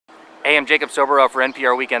Hey, I'm Jacob Soboroff for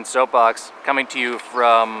NPR Weekend Soapbox, coming to you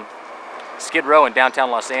from Skid Row in downtown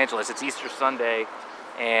Los Angeles. It's Easter Sunday,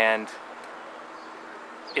 and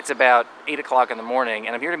it's about 8 o'clock in the morning,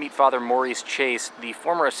 and I'm here to meet Father Maurice Chase, the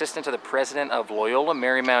former assistant to the president of Loyola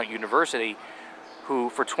Marymount University, who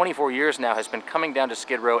for 24 years now has been coming down to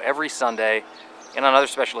Skid Row every Sunday and on other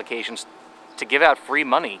special occasions to give out free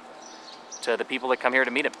money to the people that come here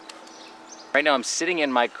to meet him. Right now I'm sitting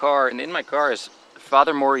in my car, and in my car is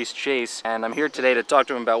Father Maurice Chase, and I'm here today to talk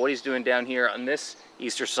to him about what he's doing down here on this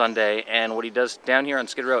Easter Sunday and what he does down here on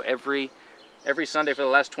Skid Row every Sunday for the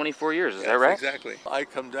last 24 years. Is that right? Exactly. I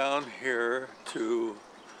come down here to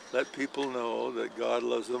let people know that God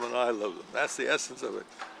loves them and I love them. That's the essence of it.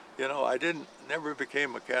 You know, I never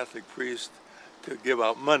became a Catholic priest to give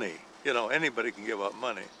out money. You know, anybody can give out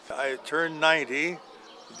money. I turned 90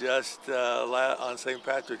 just on St.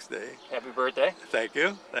 Patrick's Day. Happy birthday. Thank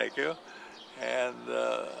you, thank you. And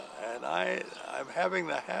I'm having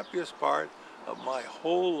the happiest part of my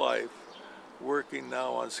whole life working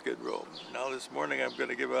now on Skid Row. Now this morning I'm going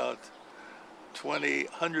to give out 20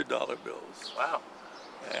 $100 bills. Wow.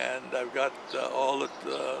 And I've got all the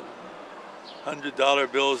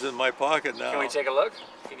 $100 bills in my pocket now. Can we take a look?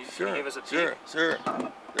 Can you give us a peek? Sure.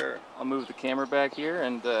 I'll move the camera back here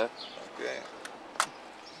and okay.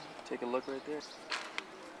 Take a look right there.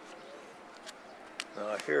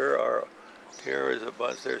 Now here is a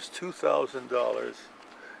bunch. There's $2,000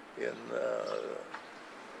 in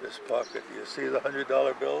this pocket. You see the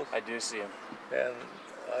 $100 bills? I do see them. And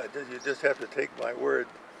you just have to take my word.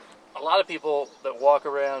 A lot of people that walk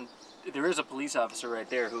around, there is a police officer right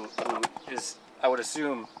there who is, I would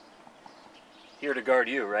assume, here to guard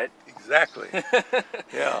you, right? Exactly.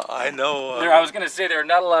 Yeah, I know. I was going to say there are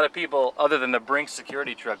not a lot of people other than the Brinks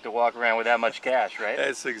security truck to walk around with that much cash, right?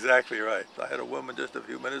 That's exactly right. I had a woman just a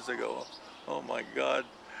few minutes ago. Oh my God,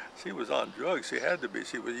 she was on drugs. She had to be.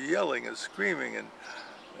 She was yelling and screaming and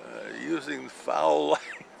using foul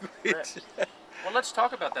language. Right. Well, let's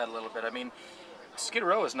talk about that a little bit. I mean, Skid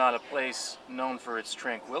Row is not a place known for its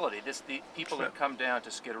tranquility. The people that come down to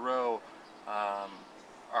Skid Row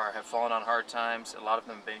have fallen on hard times. A lot of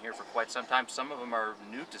them have been here for quite some time. Some of them are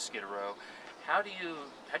new to Skid Row. How do you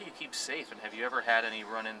keep safe? And have you ever had any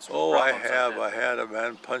run-ins? Oh, I have. I had a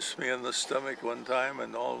man punch me in the stomach one time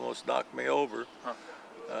and almost knocked me over. Huh.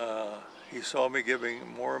 He saw me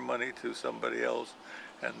giving more money to somebody else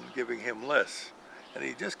and giving him less. And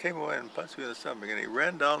he just came away and punched me in the stomach, and he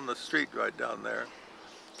ran down the street right down there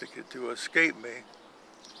to escape me.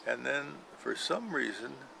 And then, for some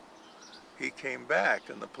reason, he came back,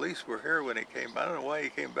 and the police were here when he came back. I don't know why he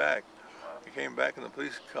came back. He came back, and the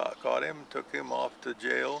police caught him, took him off to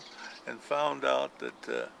jail, and found out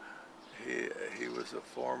that he was a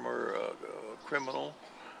former criminal,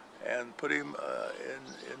 and put him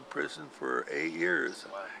in prison for 8 years.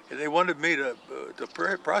 Wow. They wanted me to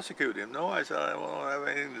prosecute him. No, I said I won't have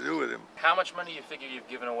anything to do with him. How much money do you figure you've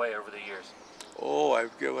given away over the years? Oh,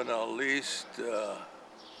 I've given at least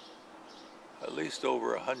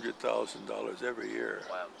over $100,000 every year.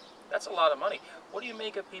 Wow, that's a lot of money. What do you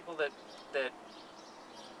make of people that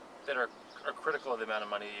are critical of the amount of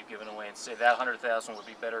money that you've given away and say that $100,000 would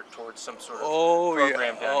be better towards some sort of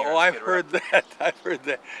program down here? Oh, I've heard that. I've heard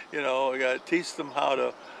that. You know, you got to teach them how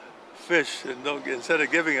to fish, and instead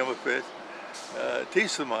of giving them a fish,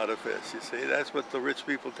 teach them how to fish. You see, that's what the rich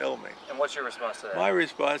people tell me. And what's your response to that? My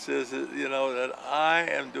response is, you know, that I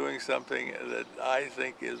am doing something that I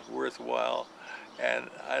think is worthwhile, and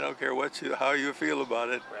I don't care how you feel about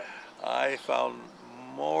it. Right. I found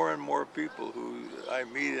more and more people who I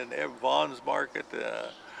meet in Vaughn's Market,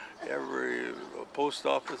 every post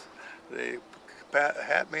office, they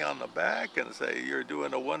pat me on the back and say, you're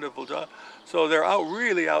doing a wonderful job. So they're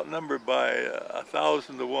really outnumbered by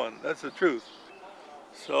 1,000 to 1. That's the truth.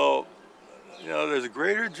 So, you know, there's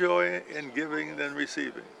greater joy in giving than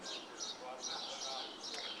receiving.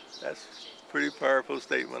 That's a pretty powerful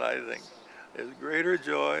statement, I think. There's greater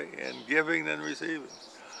joy in giving than receiving.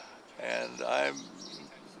 And I'm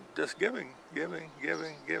just giving, and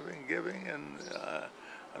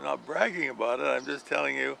I'm not bragging about it. I'm just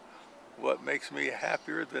telling you what makes me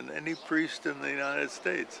happier than any priest in the United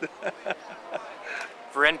States.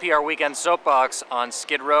 For NPR Weekend Soapbox on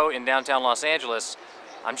Skid Row in downtown Los Angeles,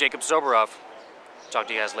 I'm Jacob Soboroff. Talk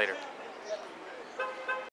to you guys later.